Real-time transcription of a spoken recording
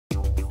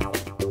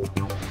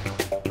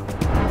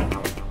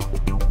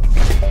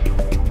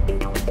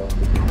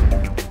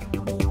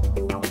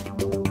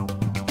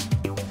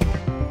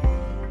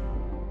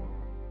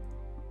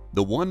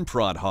The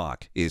one-prod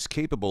Hawk is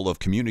capable of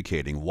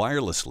communicating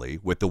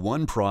wirelessly with the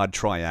one-prod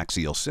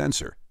tri-axial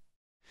sensor.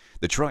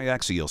 The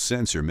tri-axial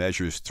sensor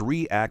measures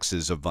 3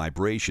 axes of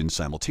vibration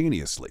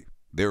simultaneously.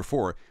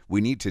 Therefore,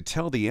 we need to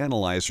tell the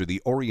analyzer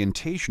the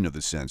orientation of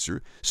the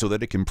sensor so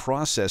that it can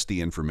process the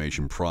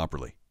information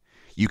properly.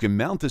 You can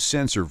mount the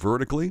sensor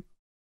vertically,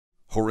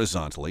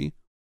 horizontally,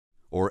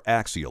 or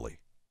axially.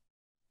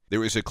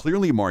 There is a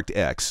clearly marked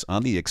X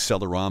on the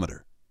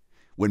accelerometer.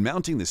 When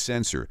mounting the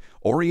sensor,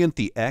 orient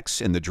the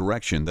X in the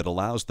direction that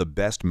allows the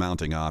best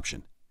mounting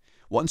option.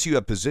 Once you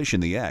have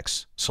positioned the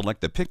X, select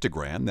the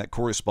pictogram that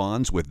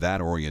corresponds with that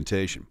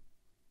orientation.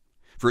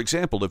 For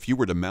example, if you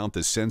were to mount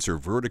the sensor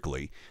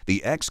vertically,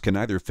 the X can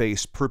either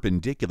face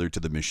perpendicular to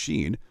the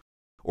machine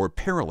or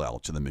parallel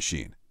to the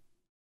machine.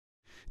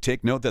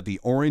 Take note that the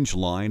orange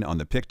line on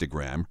the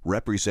pictogram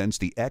represents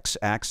the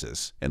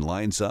X-axis and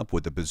lines up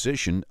with the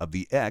position of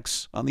the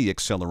X on the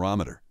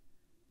accelerometer.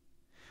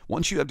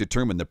 Once you have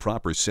determined the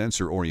proper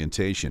sensor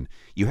orientation,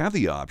 you have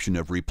the option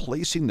of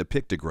replacing the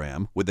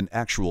pictogram with an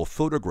actual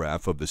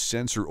photograph of the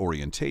sensor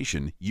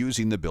orientation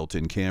using the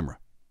built-in camera.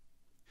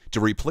 To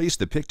replace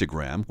the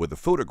pictogram with a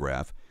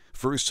photograph,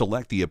 first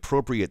select the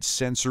appropriate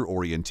sensor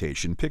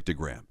orientation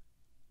pictogram.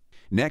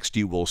 Next,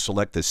 you will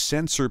select the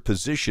Sensor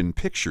Position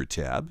Picture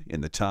tab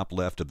in the top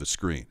left of the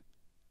screen.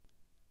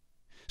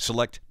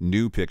 Select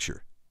New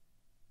Picture.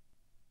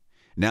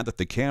 Now that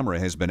the camera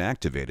has been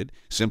activated,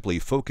 simply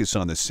focus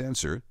on the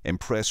sensor and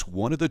press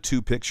one of the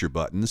 2 picture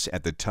buttons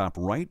at the top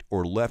right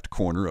or left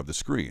corner of the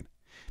screen.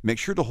 Make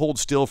sure to hold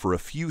still for a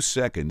few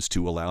seconds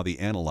to allow the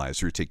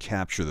analyzer to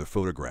capture the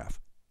photograph.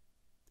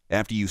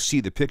 After you see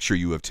the picture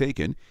you have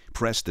taken,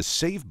 press the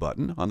Save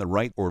button on the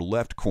right or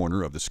left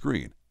corner of the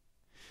screen.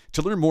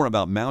 To learn more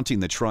about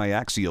mounting the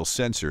tri-axial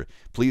sensor,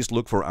 please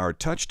look for our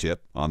touch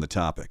tip on the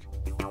topic.